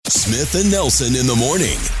Smith and Nelson in the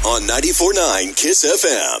morning on 94.9 KISS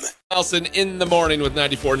FM. Nelson in the morning with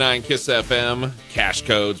 94.9 KISS FM. Cash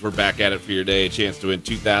codes. We're back at it for your day. A chance to win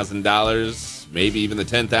 $2,000, maybe even the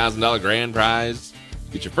 $10,000 grand prize.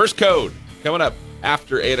 Get your first code coming up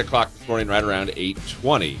after 8 o'clock this morning, right around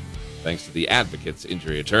 8:20, thanks to the Advocates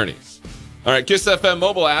Injury Attorneys. All right, KISS FM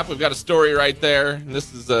mobile app. We've got a story right there. And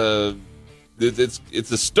this is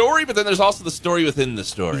it's a story, but then there's also the story within the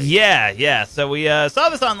story. Yeah. So we saw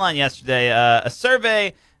this online yesterday. A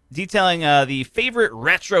survey detailing the favorite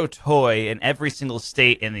retro toy in every single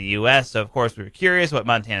state in the U.S. So, of course, we were curious what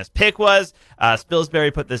Montana's pick was.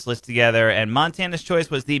 Spilsbury put this list together, and Montana's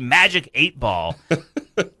choice was the Magic 8-Ball.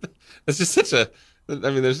 It's just such a... I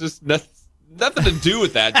mean, there's just nothing to do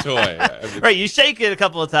with that toy. I mean, Right, you shake it a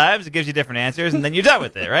couple of times, it gives you different answers, and then you're done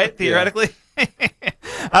with it, right? Theoretically.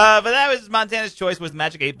 But that was Montana's choice was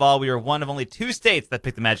Magic 8-Ball. We were one of only two states that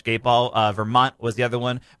picked the Magic 8-Ball. Vermont was the other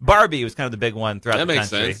one. Barbie was kind of the big one throughout the country. That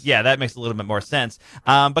makes sense. Yeah, that makes a little bit more sense.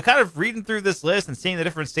 But kind of reading through this list and seeing the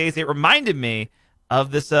different states, it reminded me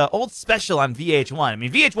of this old special on VH1. I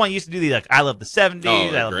mean, VH1 used to do the, like, I Love the 70s,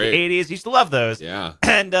 I Love great. the 80s. Used to love those. Yeah.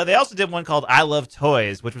 And they also did one called I Love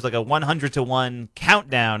Toys, which was like a 100-to-1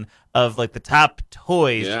 countdown of, like, the top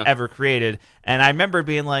toys ever created. And I remember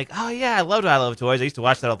being like, oh, yeah, I Love Toys. I used to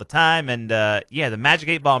watch that all the time. And, the Magic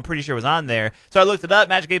 8-Ball, I'm pretty sure, was on there. So I looked it up.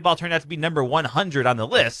 Magic 8-Ball turned out to be number 100 on the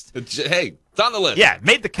list. Hey, it's on the list. Yeah,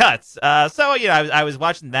 made the cuts. I was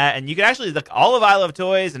watching that. And you can actually look all of I Love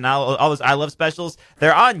Toys and all those I Love specials.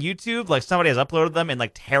 They're on YouTube. Like, somebody has uploaded them in,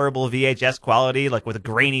 like, terrible VHS quality, like, with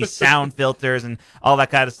grainy sound filters and all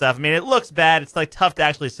that kind of stuff. I mean, it looks bad. It's, like, tough to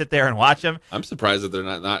actually sit there and watch them. I'm surprised that they're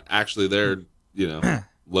not actually there,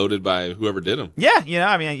 loaded by whoever did them. Yeah,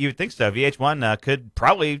 I mean, you would think so. VH1 could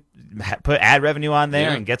probably put ad revenue on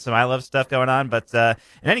there and get some I Love stuff going on. But in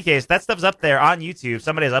any case, that stuff's up there on YouTube.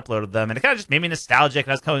 Somebody has uploaded them, and it kind of just made me nostalgic.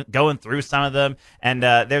 And I was going through some of them, and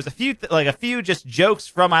there's a few just jokes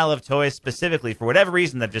from I Love Toys specifically for whatever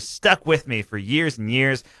reason that just stuck with me for years and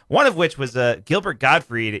years. One of which was Gilbert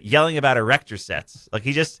Gottfried yelling about erector sets. Like,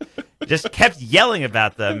 he just kept yelling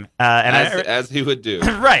about them, and as he would do.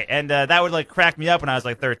 Right, and that would, like, crack me up when I was,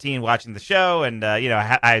 like, 13 watching the show, and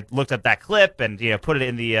I looked up that clip and put it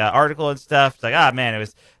in the article and stuff. It's like, man, it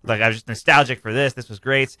was like I was just nostalgic for this. This was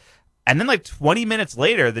great. And then, like, 20 minutes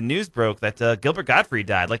later, the news broke that Gilbert Gottfried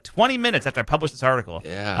died. Like, 20 minutes after I published this article,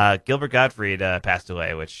 Gilbert Gottfried passed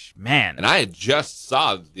away. Which, man, and I had just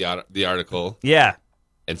saw the article. Yeah,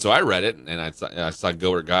 and so I read it, and I saw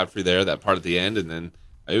Gilbert Gottfried there, that part at the end, and then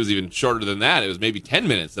it was even shorter than that. It was maybe 10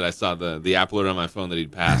 minutes that I saw the app alert on my phone that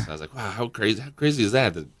he'd passed. I was like, wow, how crazy is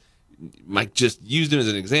that? Mike just used him as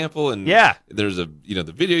an example, and there's the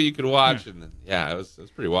video you could watch, and it was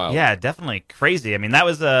pretty wild. Yeah, definitely crazy. I mean, that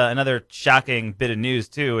was another shocking bit of news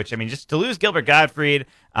too. Which, I mean, just to lose Gilbert Gottfried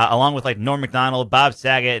along with, like, Norm Macdonald, Bob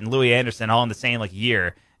Saget, and Louis Anderson all in the same, like,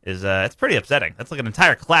 year is it's pretty upsetting. That's like an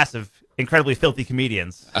entire class of incredibly filthy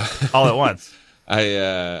comedians all at once.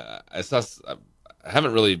 I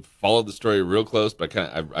haven't really followed the story real close, but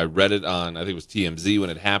I read it on, I think it was TMZ when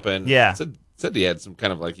it happened. Yeah. It said he had some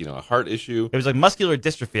kind of, like, a heart issue. It was like muscular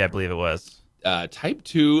dystrophy, I believe it was. Type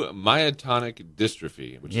 2 myotonic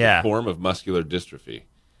dystrophy, which is a form of muscular dystrophy.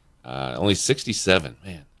 Only 67,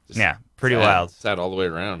 man. Pretty wild. Sad all the way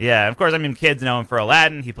around. Yeah, of course, I mean, kids know him for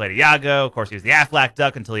Aladdin. He played Iago. Of course, he was the Aflac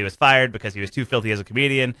Duck until he was fired because he was too filthy as a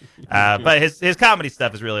comedian. But his comedy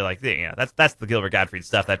stuff is really, like, that's the Gilbert Gottfried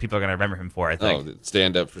stuff that people are going to remember him for, I think. Oh,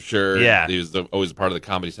 stand-up for sure. Yeah. He was always a part of the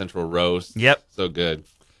Comedy Central roast. Yep. So good.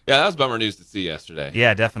 Yeah, that was bummer news to see yesterday.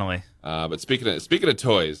 Yeah, definitely. But speaking of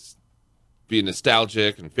toys, being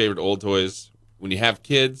nostalgic and favorite old toys, when you have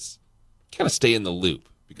kids, kind of stay in the loop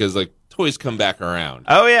because, like, toys come back around.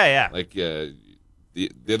 Oh, yeah. Like the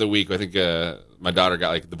other week, I think my daughter got,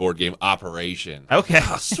 like, the board game Operation. Okay.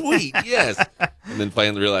 Oh, sweet, yes. And then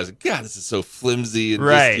finally realizing, God, this is so flimsy. And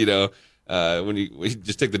right. just, when you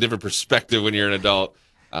just take the different perspective when you're an adult.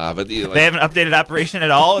 But they haven't updated Operation at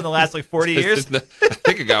all in the last, like, 40 years? I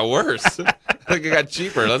think it got worse. I think it got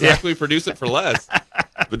cheaper. Let's actually produce it for less.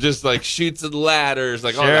 But just, like, Chutes and Ladders,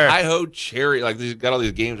 like, the Hi-Ho Cherry. Like, they got all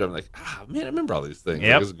these games. I'm like, man, I remember all these things.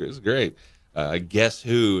 Yep. Like, it was great. Guess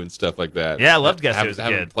Who and stuff like that. Yeah, I loved Guess Who as a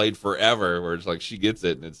kid. Haven't played forever, where it's like she gets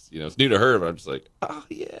it, and it's it's new to her, but I'm just like, oh,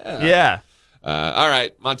 yeah. Yeah. All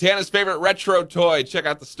right, Montana's favorite retro toy. Check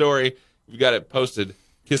out the story. We've got it posted,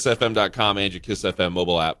 KissFM.com and your Kiss FM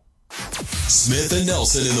mobile app. Smith and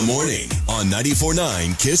Nelson in the morning on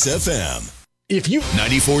 94.9 KISS FM. If you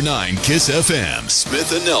 94.9 KISS FM,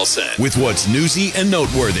 Smith and Nelson with what's newsy and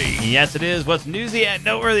noteworthy. Yes, it is. What's newsy and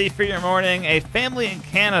noteworthy for your morning? A family in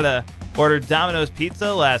Canada ordered Domino's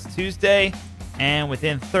Pizza last Tuesday, and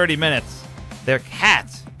within 30 minutes, their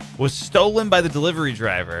cat was stolen by the delivery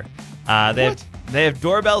driver. They have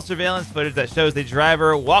doorbell surveillance footage that shows the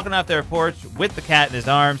driver walking off their porch with the cat in his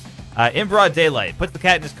arms in broad daylight, puts the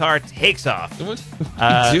cat in his car, takes off. What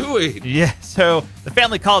are you doing? Yeah, so the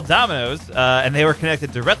family called Domino's, and they were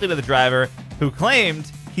connected directly to the driver, who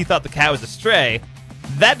claimed he thought the cat was a stray.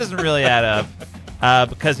 That doesn't really add up,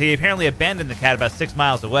 because he apparently abandoned the cat about 6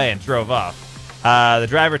 miles away and drove off. The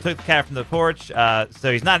driver took the cat from the porch,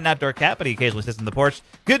 so he's not an outdoor cat, but he occasionally sits on the porch.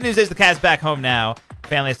 Good news is the cat's back home now.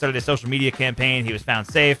 Family has started a social media campaign. He was found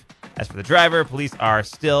safe. As for the driver, police are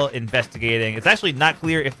still investigating. It's actually not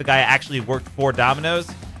clear if the guy actually worked for Domino's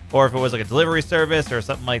or if it was like a delivery service or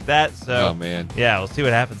something like that. So, oh, man. Yeah, we'll see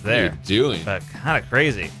what happens there. What are you doing? But kind of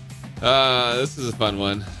crazy. This is a fun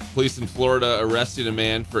one. Police in Florida arrested a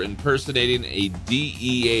man for impersonating a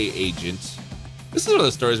DEA agent. This is one of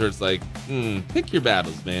those stories where it's like, pick your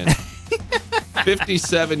battles, man.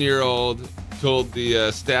 57-year-old told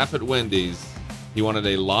the staff at Wendy's he wanted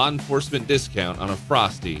a law enforcement discount on a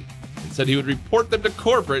Frosty and said he would report them to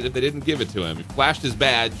corporate if they didn't give it to him. He flashed his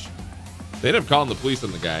badge. They ended up calling the police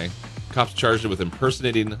on the guy. Cops charged him with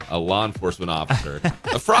impersonating a law enforcement officer.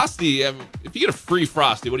 A Frosty, if you get a free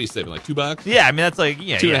Frosty, what are you saving, like $2? Yeah, I mean, that's like,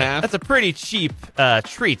 $2.50. That's a pretty cheap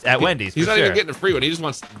treat at Wendy's. He's not sure. even getting a free one. He just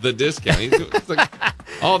wants the discount. It's like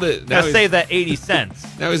all the. Now save that 80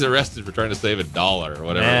 cents. Now he's arrested for trying to save $1 or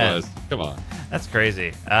whatever it was. Come on. That's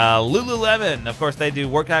crazy. Lululemon, of course, they do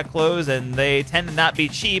workout clothes, and they tend to not be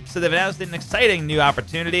cheap, so they've announced an exciting new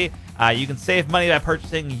opportunity. You can save money by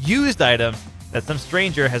purchasing used items that some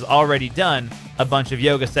stranger has already done a bunch of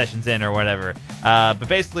yoga sessions in or whatever. But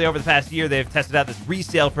basically, over the past year, they've tested out this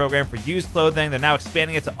resale program for used clothing. They're now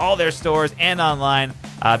expanding it to all their stores and online.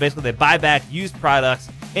 Basically, they buy back used products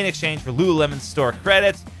in exchange for Lululemon store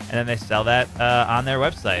credits, and then they sell that on their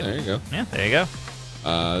website. There you go. Yeah, there you go.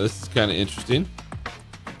 This is kind of interesting.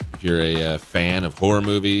 If you're a fan of horror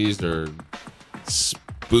movies or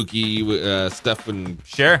spooky stuff when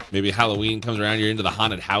maybe Halloween comes around, you're into the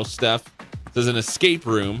haunted house stuff. There's an escape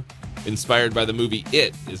room inspired by the movie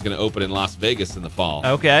It is going to open in Las Vegas in the fall.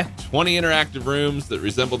 Okay. 20 interactive rooms that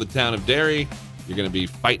resemble the town of Derry. You're going to be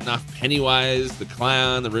fighting off Pennywise, the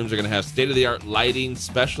clown. The rooms are going to have state-of-the-art lighting,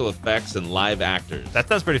 special effects, and live actors. That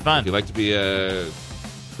sounds pretty fun. If you like to be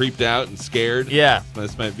creeped out and scared,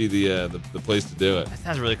 this might be the place to do it. That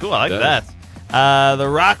sounds really cool. I like that. The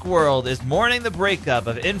rock world is mourning the breakup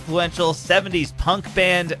of influential 70s punk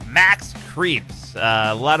band Max Creeps.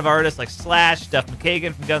 A lot of artists like Slash, Duff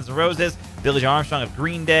McKagan from Guns N' Roses, Billy Joe Armstrong of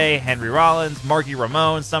Green Day, Henry Rollins, Marky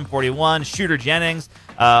Ramone, Sum 41, Shooter Jennings,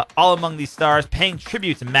 all among these stars paying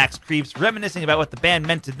tribute to Max Creeps, reminiscing about what the band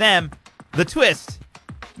meant to them. The twist: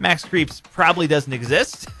 Max Creeps probably doesn't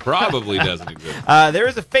exist. Probably doesn't exist. There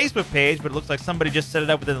is a Facebook page, but it looks like somebody just set it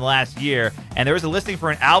up within the last year. And there is a listing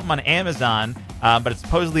for an album on Amazon, but it's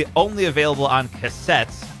supposedly only available on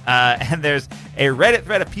cassettes. And there's a Reddit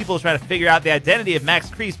thread of people trying to figure out the identity of Max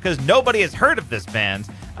Creeps because nobody has heard of this band.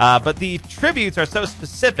 But the tributes are so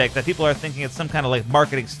specific that people are thinking it's some kind of like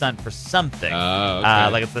marketing stunt for something. Okay.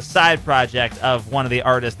 Like it's the side project of one of the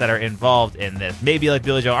artists that are involved in this. Maybe like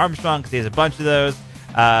Billy Joe Armstrong because he has a bunch of those.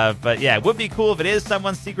 But yeah, it would be cool if it is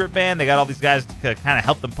someone's secret band. They got all these guys to kind of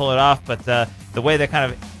help them pull it off. But the way they're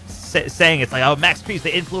kind of saying it's like, oh, Max Creeps,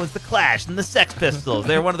 they influenced the Clash and the Sex Pistols.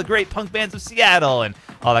 They're one of the great punk bands of Seattle and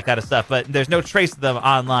all that kind of stuff. But there's no trace of them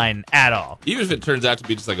online at all. Even if it turns out to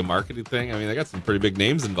be just like a marketing thing, I mean, they got some pretty big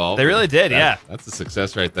names involved. They really did, yeah. That's a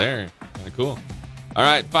success right there. Kind of cool. All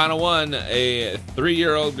right, final one. A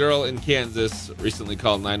 3-year-old girl in Kansas recently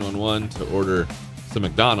called 911 to order some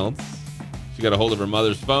McDonald's. She got a hold of her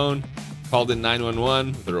mother's phone, called in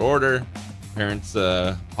 911 with her order. Parents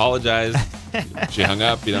apologized. She hung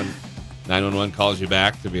up. 911 calls you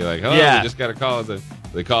back to be like, "Hello, we just got a call."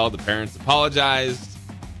 They called. The parents apologized.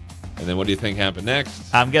 And then what do you think happened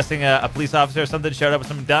next? I'm guessing a police officer or something showed up with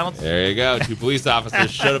some McDonald's. There you go. 2 police officers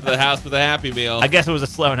showed up at the house with a Happy Meal. I guess it was a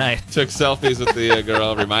slow night. Took selfies with the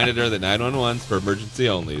girl, reminded her that 911's for emergency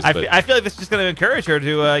only. I feel like this is just going to encourage her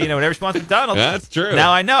to, whenever she wants McDonald's. That's true.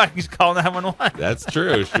 Now I know I can just call 911. That's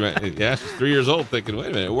true. She's 3 years old thinking, wait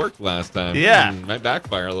a minute, it worked last time. Yeah. Might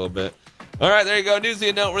backfire a little bit. All right, there you go. Newsy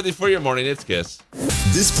and noteworthy for your morning. It's Kiss.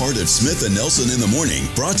 This part of Smith and Nelson in the Morning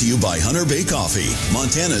brought to you by Hunter Bay Coffee,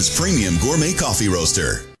 Montana's premium gourmet coffee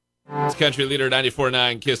roaster. It's Country Leader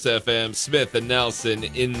 94.9 Kiss FM. Smith and Nelson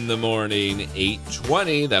in the morning,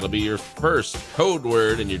 8:20. That'll be your first code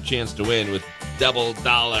word and your chance to win with double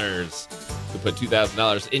dollars. You'll put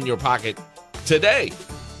 $2,000 in your pocket today.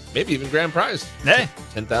 maybe even grand prize. Hey,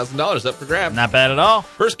 $10,000 up for grabs. not bad at all.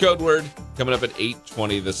 First code word coming up at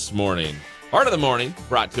 8:20 this morning. Heart of the morning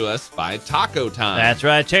brought to us by Taco Time. That's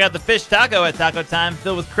right. Check out the fish taco at Taco Time,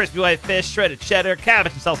 filled with crispy white fish, shredded cheddar,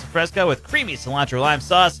 cabbage, and salsa fresca with creamy cilantro lime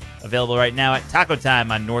sauce. Available right now at Taco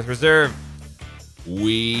Time on North Reserve.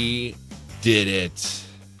 We did it.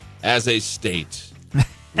 As a state,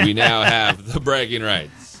 we now have the bragging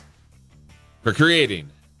rights for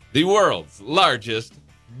creating the world's largest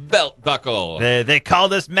belt buckle. They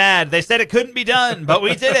called us mad. They said it couldn't be done, but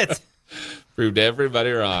we did it. Proved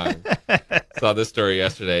everybody wrong. Saw this story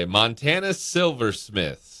yesterday. Montana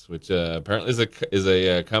Silversmiths, which apparently is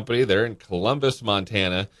a company. They're in Columbus,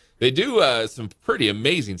 Montana. They do some pretty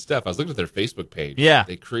amazing stuff. I was looking at their Facebook page. Yeah.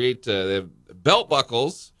 They create they have belt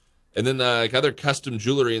buckles and then like other custom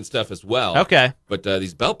jewelry and stuff as well. Okay. But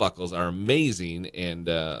these belt buckles are amazing, and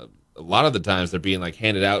a lot of the times they're being like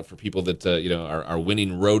handed out for people that are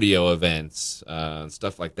winning rodeo events and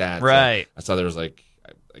stuff like that. Right. So I saw there was like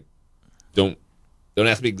don't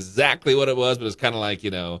ask me exactly what it was, but it's kind of like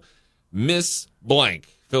Miss Blank,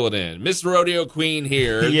 fill it in, Miss Rodeo Queen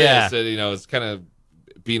here. Yeah. This, it's kind of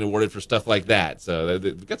being awarded for stuff like that. So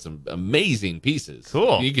they've got some amazing pieces.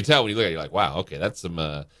 Coit. You can tell when you look at it, you're like, wow, okay, that's some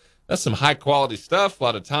high quality stuff, a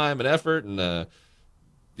lot of time and effort, and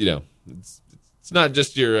it's not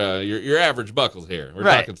just your average buckles here. We're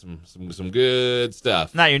right. talking some good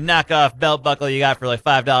stuff. Not your knockoff belt buckle you got for like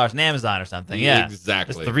 $5 on Amazon or something. Yeah,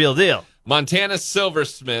 exactly. It's the real deal. Montana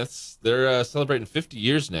Silversmiths, they're celebrating 50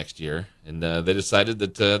 years next year, and they decided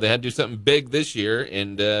that they had to do something big this year,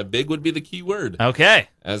 and big would be the key word. Okay.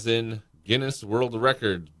 As in Guinness World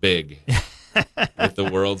Record big. With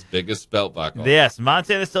the world's biggest belt buckle. Yes,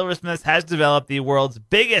 Montana Silversmiths has developed the world's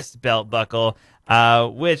biggest belt buckle,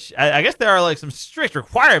 which I guess there are like some strict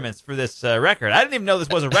requirements for this record. I didn't even know this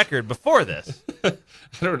was a record before this. I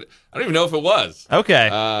don't even know if it was. Okay.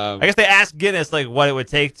 I guess they asked Guinness like what it would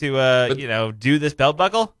take to do this belt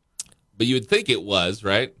buckle. But you would think it was,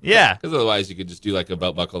 right? Yeah. Because otherwise you could just do like a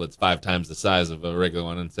belt buckle that's 5 times the size of a regular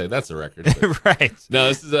one and say that's a record. Right. No,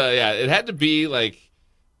 this is it had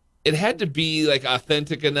to be like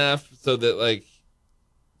authentic enough so that like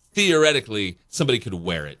theoretically somebody could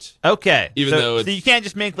wear it. Okay. Even though so you can't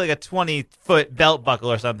just make like a 20-foot belt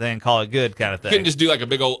buckle or something and call it good kind of thing. You couldn't just do like a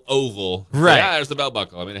big old oval. Right. Say, there's the belt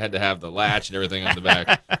buckle. I mean, it had to have the latch and everything on the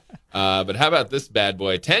back. But how about this bad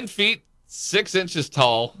boy? 10 feet, 6 inches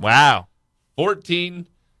tall. Wow. 14,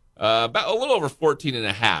 about a little over 14 and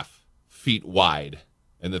a half feet wide.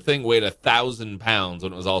 And the thing weighed 1,000 pounds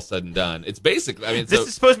when it was all said and done. It's basically, this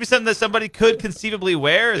is supposed to be something that somebody could conceivably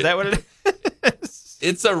wear? Is that what it is?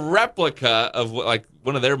 It's a replica of like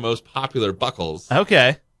one of their most popular buckles.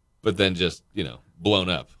 Okay. But then just, blown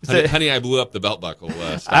up. So, honey, I blew up the belt buckle.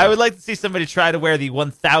 I would like to see somebody try to wear the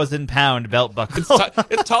 1,000-pound belt buckle.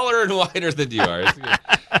 It's taller and wider than you are.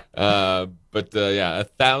 But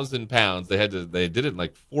 1,000 pounds. They did it in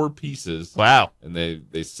like 4 pieces. Wow. And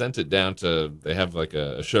they sent it down they have like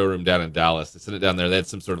a showroom down in Dallas. They sent it down there. They had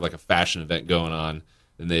some sort of like a fashion event going on.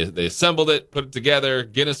 And they assembled it, put it together.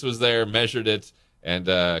 Guinness was there, measured it, and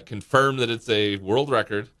confirmed that it's a world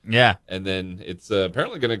record. Yeah. And then it's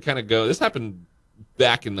apparently going to kind of go. This happened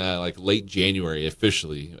back in like late January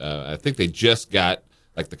officially. I think they just got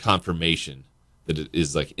like the confirmation that it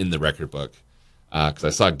is like in the record book. Because I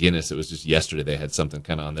saw Guinness, it was just yesterday they had something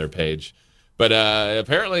kind of on their page. But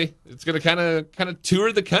apparently it's going to kind of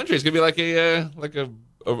tour the country. It's going to be like a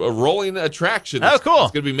rolling attraction. Oh, cool.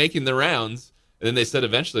 It's going to be making the rounds. And then they said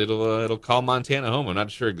eventually it'll call Montana home. I'm not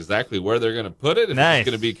sure exactly where they're going to put it. If nice. It's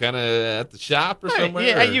going to be kind of at the shop or somewhere.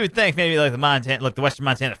 Yeah, you would think maybe like the Western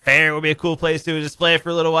Montana Fair would be a cool place to display it for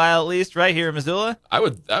a little while at least, right here in Missoula. I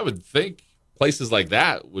would think places like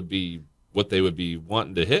that would be what they would be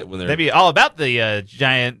wanting to hit when they'd be all about the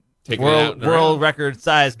giant world record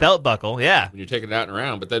size belt buckle. Yeah, when you're taking it out and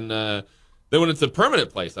around. But then when it's a permanent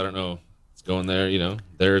place, I don't know. It's going there.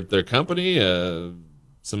 Their company.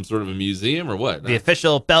 Some sort of a museum or what? The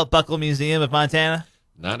official Belt Buckle Museum of Montana?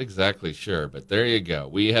 Not exactly sure, but there you go.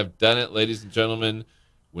 We have done it, ladies and gentlemen.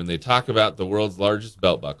 When they talk about the world's largest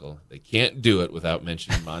belt buckle, they can't do it without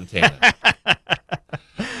mentioning Montana.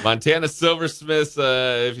 Montana Silversmiths,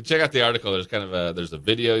 if you check out the article, there's kind of there's a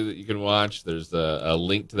video that you can watch. There's a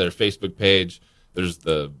link to their Facebook page. There's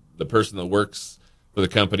the person that works for the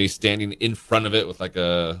company standing in front of it with like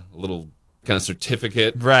a little kind of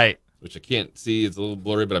certificate. Right. Which I can't see. It's a little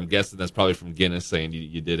blurry, but I'm guessing that's probably from Guinness saying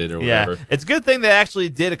you did it or whatever. Yeah. It's a good thing they actually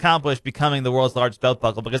did accomplish becoming the world's largest belt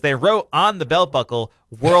buckle because they wrote on the belt buckle,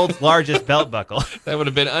 world's largest belt buckle. That would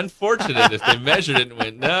have been unfortunate if they measured it and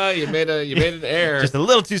went, no, you made an error. Just a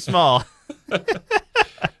little too small.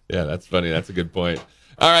 Yeah, that's funny. That's a good point.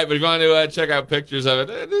 All right, but if you want to check out pictures of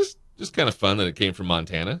it, it's just kind of fun that it came from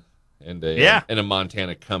Montana and a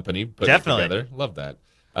Montana company put it together. Love that.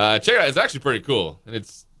 Check it out. It's actually pretty cool, and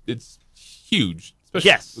it's huge,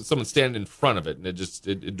 especially with someone standing in front of it, and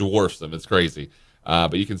it dwarfs them. It's crazy.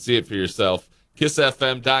 But you can see it for yourself.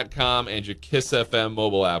 KissFM.com and your Kiss FM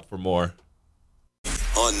mobile app for more.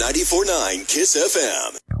 On 94.9 Kiss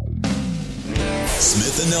FM.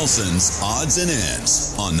 Smith and Nelson's Odds and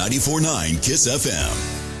Ends on 94.9 Kiss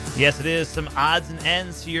FM. Yes, it is some odds and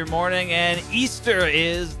ends to your morning, and Easter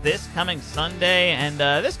is this coming Sunday, and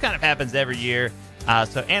this kind of happens every year.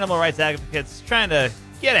 So animal rights advocates trying to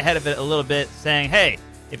get ahead of it a little bit, saying, hey,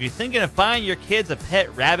 if you're thinking of buying your kids a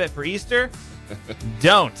pet rabbit for Easter,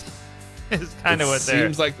 don't. Is kind of what they're...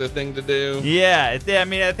 Seems like the thing to do. Yeah, I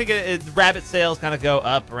mean, I think rabbit sales kind of go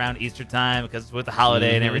up around Easter time because with the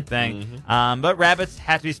holiday and everything. But rabbits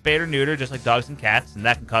have to be spayed or neutered, just like dogs and cats, and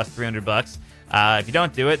that can cost $300. If you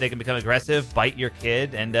don't do it, they can become aggressive, bite your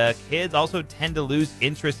kid, and kids also tend to lose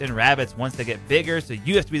interest in rabbits once they get bigger, so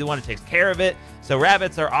you have to be the one who takes care of it. So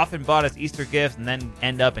rabbits are often bought as Easter gifts and then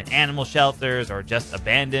end up in animal shelters or just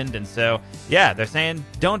abandoned, and so, yeah, they're saying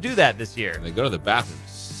don't do that this year. And they go to the bathroom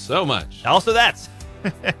so much. Also that.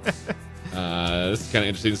 This is kind of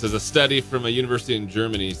interesting. It says a study from a university in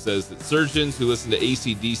Germany says that surgeons who listen to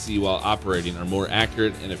AC/DC while operating are more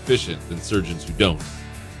accurate and efficient than surgeons who don't.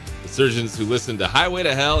 The surgeons who listen to Highway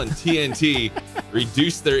to Hell and TNT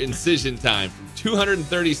reduce their incision time from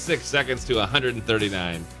 236 seconds to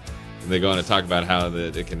 139. And they go on to talk about how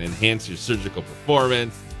it can enhance your surgical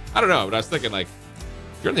performance. I don't know, but I was thinking, like,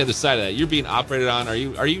 you're on the other side of that. You're being operated on. Are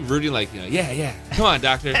you rooting like, yeah, come on,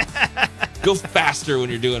 doctor, go faster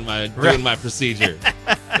when you're doing my procedure.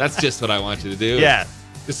 That's just what I want you to do. Yeah,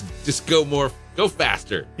 just go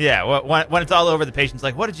faster. Yeah, when it's all over, the patient's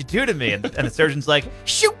like, "What did you do to me?" And the surgeon's like,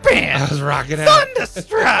 "Shoot, bam! I was rocking out.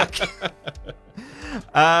 Thunderstruck."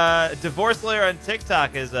 Divorce lawyer on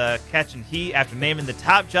TikTok is catching heat after naming the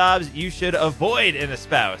top jobs you should avoid in a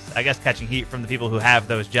spouse. I guess catching heat from the people who have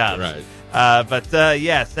those jobs. Right.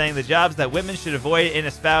 Saying the jobs that women should avoid in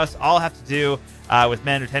a spouse all have to do with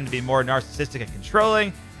men who tend to be more narcissistic and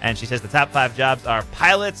controlling. And she says the top 5 jobs are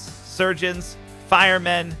pilots, surgeons,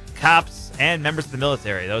 firemen, cops, and members of the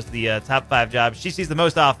military. Those are the top 5 jobs she sees the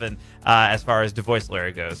most often as far as divorce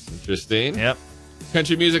lawyer goes. Interesting. Yep.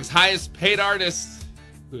 Country music's highest paid artist.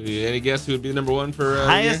 Any guess who would be number one for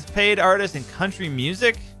highest paid artist in country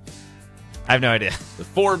music? I have no idea. The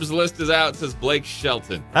Forbes list is out. It says Blake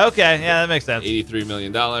Shelton. Okay, yeah, that makes sense. $83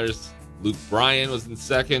 million. Luke Bryan was in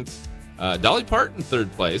second. Dolly Parton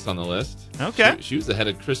third place on the list. Okay. She was ahead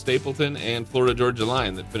of Chris Stapleton and Florida Georgia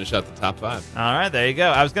Line that finished out the top 5. All right, there you go.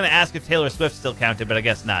 I was going to ask if Taylor Swift still counted, but I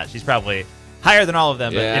guess not. She's probably higher than all of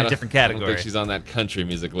them, but in a different category. I don't think she's on that country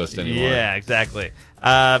music list anymore. Yeah, exactly.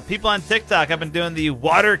 People on TikTok have been doing the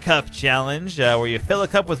water cup challenge, where you fill a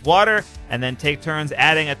cup with water and then take turns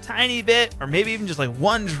adding a tiny bit or maybe even just like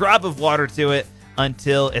 1 drop of water to it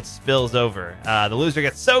until it spills over. The loser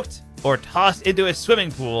gets soaked or tossed into a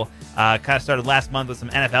swimming pool. Kind of started last month with some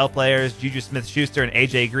NFL players. Juju Smith-Schuster and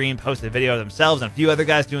A.J. Green posted a video of themselves and a few other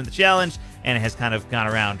guys doing the challenge, and it has kind of gone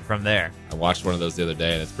around from there. I watched one of those the other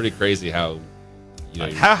day, and it's pretty crazy how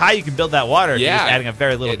how high you can build that water if you're just adding a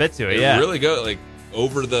very little bit to it. It really goes like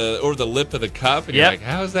over the lip of the cup, and you're like,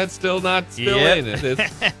 how is that still not spilling?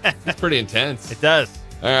 It's pretty intense. It does.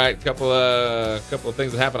 All right, couple of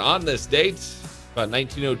things that happened on this date. About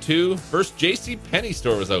 1902, first J.C. Penney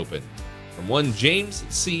store was open from one James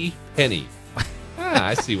C. Penney.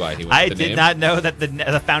 I see why he went I with the name. did not know that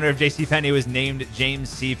the founder of J.C. Penney was named James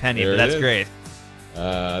C. Penney, but that's great.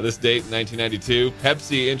 This date, 1992,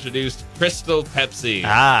 Pepsi introduced Crystal Pepsi.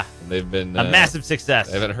 And they've been a massive success.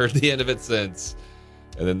 I haven't heard the end of it since.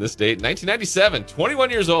 And then this date, 1997, 21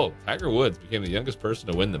 years old, Tiger Woods became the youngest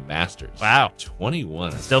person to win the Masters. Wow.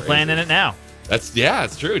 21. Still playing in it now.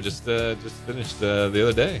 It's true. Just finished the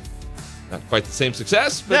other day. Not quite the same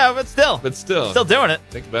success, but no, but still. Still doing it.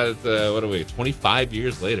 Think about it, what are we, 25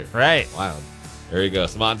 years later. Right. Wild. There you go.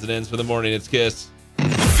 Some odds and ends for the morning. It's Kiss.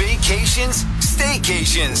 Vacations,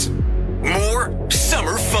 staycations, more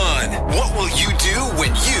summer fun. What will you do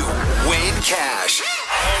when you win cash?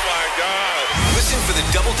 Oh my God. Listen for the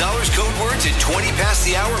double dollars code words at 20 past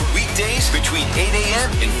the hour weekdays between 8 a.m.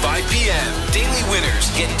 and 5 p.m. Daily winners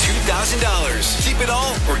get $2,000. Keep it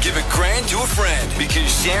all or give $1,000 to a friend because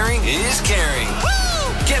sharing is caring. Woo!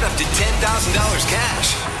 Get up to $10,000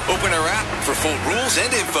 cash. Open our app for full rules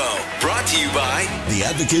and info. Brought to you by The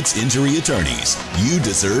Advocates Injury Attorneys. You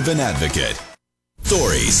deserve an advocate.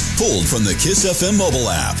 Stories pulled from the Kiss FM mobile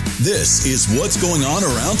app. This is what's going on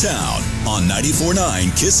around town on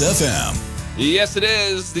 94.9 Kiss FM. Yes, it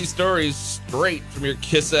is. These stories straight from your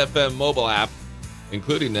Kiss FM mobile app,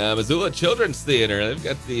 including Missoula Children's Theater. They've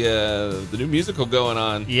got the new musical going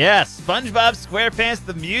on. Yes, SpongeBob SquarePants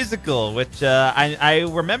the musical, which I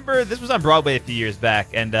remember this was on Broadway a few years back,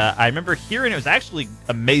 and I remember hearing it was actually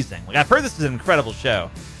amazing. Like, I've heard this is an incredible show.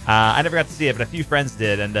 I never got to see it, but a few friends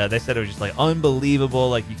did, and they said it was just like unbelievable.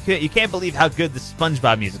 Like you can't believe how good the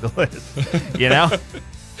SpongeBob musical is. You know?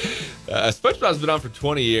 SpongeBob's been on for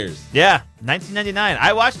 20 years. Yeah, 1999.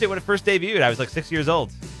 I watched it when it first debuted. I was like 6 years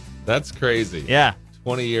old. That's crazy. Yeah.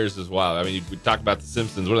 20 years is wild. I mean, we talk about The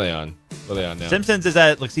Simpsons. What are they on? What are they on now? Simpsons is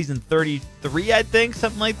at like season 33, I think,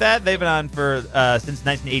 something like that. They've been on for since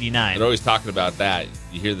 1989. They're always talking about that.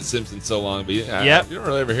 You hear The Simpsons so long, but you don't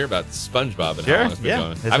really ever hear about SpongeBob and how long it's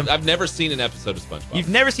been going. I've never seen an episode of SpongeBob. You've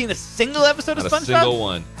never seen a single episode of SpongeBob? Not a single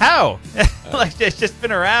one. How? Like, it's just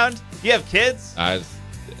been around? You have kids?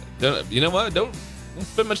 You know what? Don't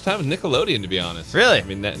spend much time with Nickelodeon, to be honest. Really? I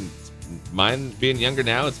mean, mine being younger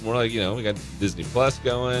now, it's more like, we got Disney Plus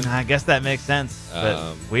going. I guess that makes sense.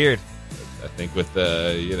 But weird. I think with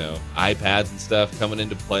iPads and stuff coming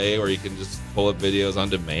into play, where you can just pull up videos on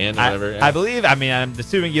demand or whatever. I believe. I mean, I'm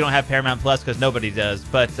assuming you don't have Paramount Plus because nobody does.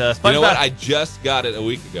 But SpongeBob. You know what? I just got it a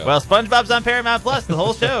week ago. Well, SpongeBob's on Paramount Plus the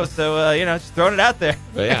whole show, so just throwing it out there.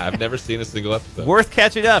 But yeah, I've never seen a single episode. Worth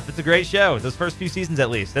catching up. It's a great show. Those first few seasons, at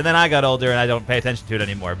least. And then I got older and I don't pay attention to it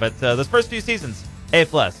anymore. But those first few seasons. A+.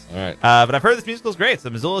 All right. But I've heard this musical is great. It's the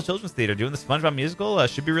Missoula Children's Theater doing the SpongeBob musical.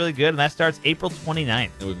 Should be really good, and that starts April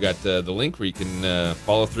 29th. And we've got the link where you can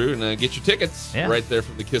follow through and get your tickets right there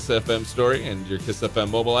from the Kiss FM story and your Kiss FM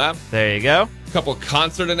mobile app. There you go. A couple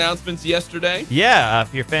concert announcements yesterday. Yeah,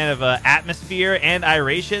 if you're a fan of Atmosphere and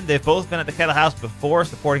Iration, they've both been at the Kettle House before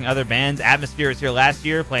supporting other bands. Atmosphere was here last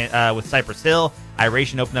year playing with Cypress Hill.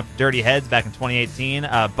 Iration opened up Dirty Heads back in 2018.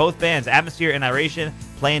 Both bands, Atmosphere and Iration,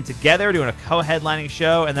 playing together, doing a co-headlining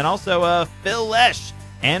show. And then also Phil Lesh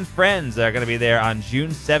and friends are going to be there on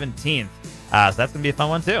June 17th. So that's going to be a fun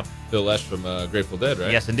one, too. Phil Lesh from Grateful Dead,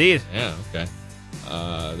 right? Yes, indeed. Yeah, okay.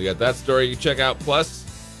 We got that story you can check out. Plus,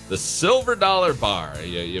 the Silver Dollar Bar.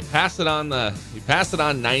 You pass it on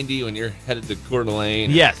 90 when you're headed to Coeur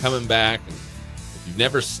d'Alene. Yes. Coming back. And if you've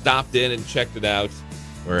never stopped in and checked it out,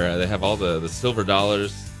 where they have all the silver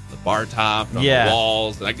dollars, the bar top, on the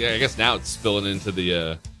walls. And I guess now it's spilling into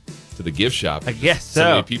the gift shop. I guess so. So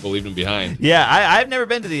many people leaving behind. Yeah, I've never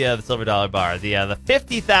been to the Silver Dollar Bar. The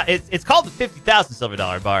 50,000. It's called the 50,000 Silver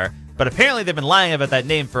Dollar Bar, but apparently they've been lying about that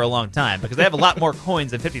name for a long time because they have a lot more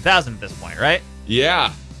coins than 50,000 at this point, right?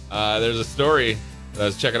 Yeah. There's a story that I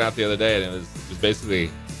was checking out the other day, and it was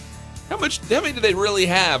basically how many do they really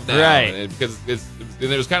have now? Right. And because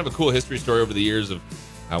there was kind of a cool history story over the years of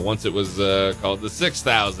how once it was called the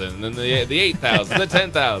 6,000, and then the 8,000, the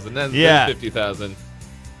 10,000, then the 50,000,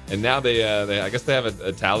 and now they I guess they have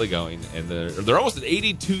a tally going, and they're almost at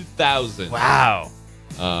 82,000. Wow.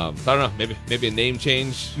 So I don't know, maybe a name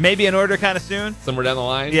change, maybe an order kind of soon, somewhere down the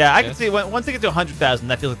line. Yeah, I can see once they get to 100,000,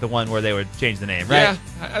 that feels like the one where they would change the name, right?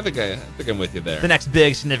 Yeah, I think I'm with you there. The next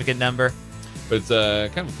big significant number. But it's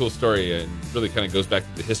kind of a cool story, and really kind of goes back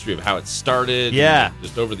to the history of how it started. Yeah,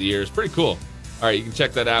 just over the years, pretty cool. All right, you can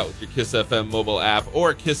check that out with your Kiss FM mobile app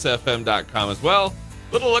or KissFM.com as well.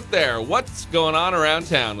 Little look there. What's going on around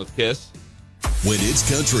town with Kiss? When it's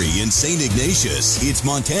country in St. Ignatius, it's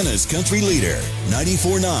Montana's country leader,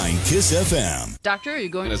 94.9 Kiss FM. Doctor, are you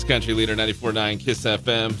going? Montana's country leader, 94.9 Kiss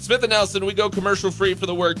FM. Smith and Nelson, we go commercial free for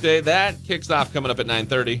the workday. That kicks off coming up at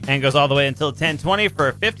 9:30. And goes all the way until 10:20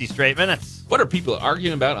 for 50 straight minutes. What are people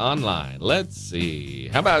arguing about online? Let's see.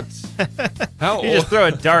 How about how you old? Just throw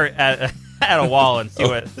a dart at a wall and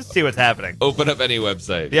see what's happening. Open up any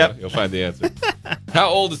website. Yep. You'll find the answer. How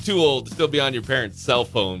old is too old to still be on your parents' cell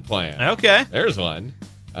phone plan? Okay. There's one.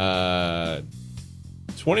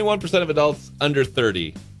 21% of adults under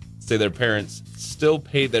 30 say their parents still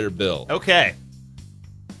pay their bill. Okay.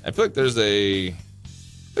 I feel like there's a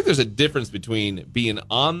difference between being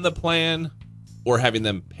on the plan or having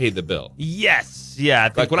them pay the bill. Yes. Yeah. I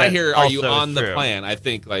think like when I hear, are you on the true. plan? I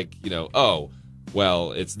think like, oh,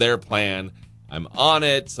 well, it's their plan. I'm on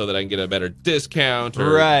it so that I can get a better discount.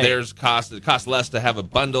 Or it costs less to have a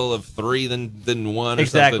bundle of 3 than one. Or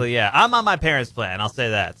exactly. Something. Yeah. I'm on my parents' plan. I'll say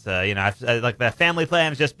that. Like the family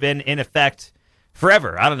plan has just been in effect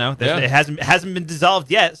forever. I don't know. It hasn't been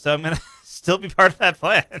dissolved yet, so I'm gonna still be part of that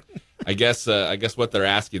plan. I guess what they're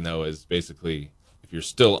asking though is basically if you're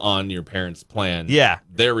still on your parents' plan. Yeah.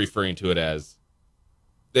 They're referring to it as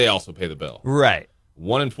they also pay the bill. Right.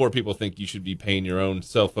 1 in 4 people think you should be paying your own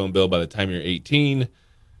cell phone bill by the time you're 18.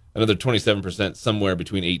 Another 27% somewhere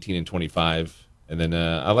between 18 and 25. And then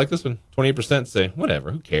I like this one. 28% say,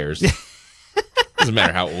 whatever, who cares? Doesn't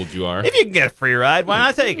matter how old you are. If you can get a free ride, why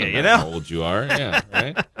not take it, How old you are, yeah,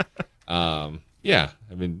 right? Yeah,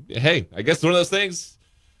 I mean, hey, I guess one of those things,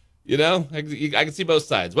 I can see both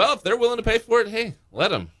sides. Well, if they're willing to pay for it, hey,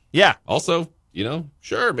 let them. Yeah. Also,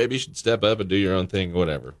 sure, maybe you should step up and do your own thing,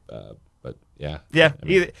 whatever. But yeah. Yeah, I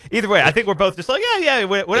mean, either way, I think we're both just like, yeah,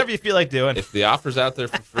 whatever you feel like doing. If the offer's out there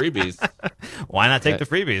for freebies, why not take the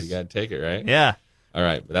freebies? You got to take it, right? Yeah. All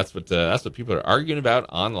right, but that's what people are arguing about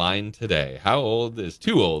online today. How old is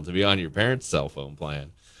too old to be on your parents' cell phone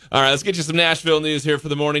plan? All right, let's get you some Nashville news here for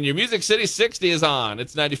the morning. Your Music City 60 is on.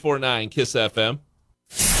 It's 94.9 KISS FM.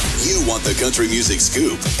 You want the country music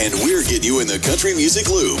scoop, and we're getting you in the country music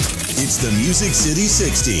loop. It's the Music City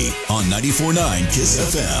 60 on 94.9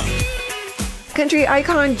 KISS FM. Country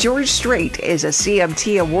icon George Strait is a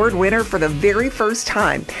CMT Award winner for the very first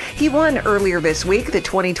time. He won earlier this week the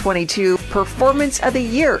 2022 Performance of the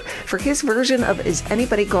Year for his version of Is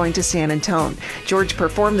Anybody Going to San Antone? George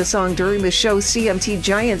performed the song during the show CMT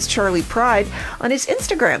Giants Charlie Pride. On his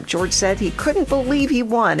Instagram, George said he couldn't believe he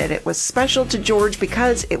won, and it was special to George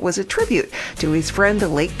because it was a tribute to his friend, the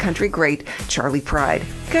late country great Charlie Pride.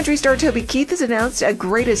 Country star Toby Keith has announced a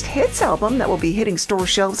Greatest Hits album that will be hitting store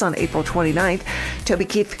shelves on April 29th. Toby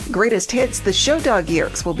Keith's Greatest Hits, the Show Dog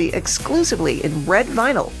Years, will be exclusively in red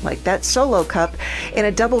vinyl, like that Solo Cup, in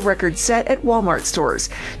a double record set at Walmart stores.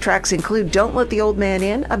 Tracks include Don't Let the Old Man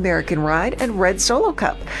In, American Ride, and Red Solo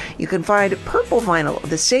Cup. You can find purple vinyl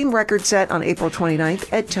of the same record set on April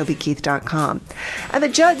 29th at TobyKeith.com. And the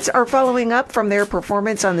Judds are following up from their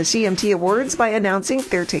performance on the CMT Awards by announcing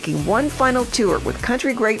they're taking one final tour with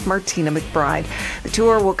country great Martina McBride. The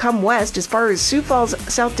tour will come west as far as Sioux Falls,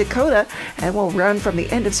 South Dakota, and will run from the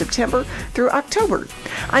end of September through October.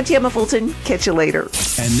 I'm Tiama Fulton. Catch you later.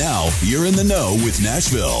 And now you're in the know with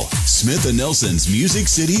Nashville. Smith and Nelson's Music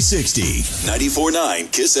City 60,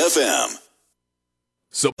 94.9 KISS FM.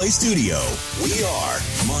 So Play Studio, we are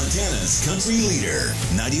Montana's country leader,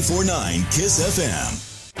 94.9 KISS FM.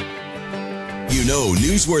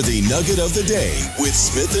 Newsworthy nugget of the day with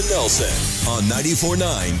Smith and Nelson on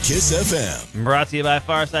 94.9 KISS FM. Brought to you by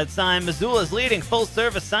Farside Sign, Missoula's leading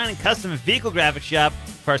full-service sign and custom vehicle graphics shop.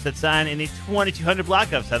 Farside Sign in the 2200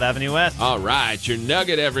 block of South Avenue West. All right, your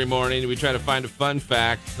nugget every morning. We try to find a fun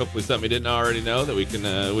fact, hopefully something you didn't already know that we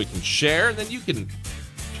can share, and then you can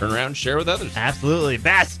turn around and share with others. Absolutely.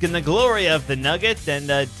 Bask in the glory of the nugget. And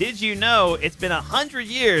did you know it's been 100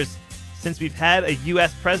 years since we've had a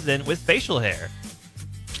U.S. president with facial hair?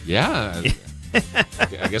 Yeah.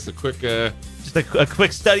 I guess a quick... Just a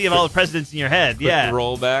quick study of all the presidents in your head. Quick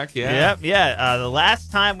roll back, yeah. Yep. The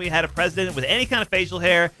last time we had a president with any kind of facial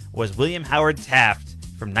hair was William Howard Taft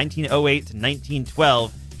from 1908 to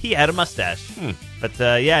 1912. He had a mustache. But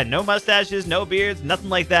no mustaches, no beards, nothing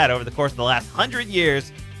like that over the course of the last 100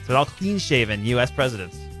 years. So all clean-shaven U.S.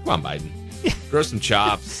 presidents. Come on, Biden. Grow some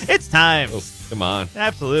chops. It's time. Come on.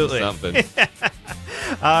 Absolutely. Do something.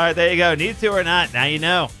 All right, there you go. Need to or not, now you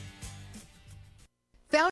know.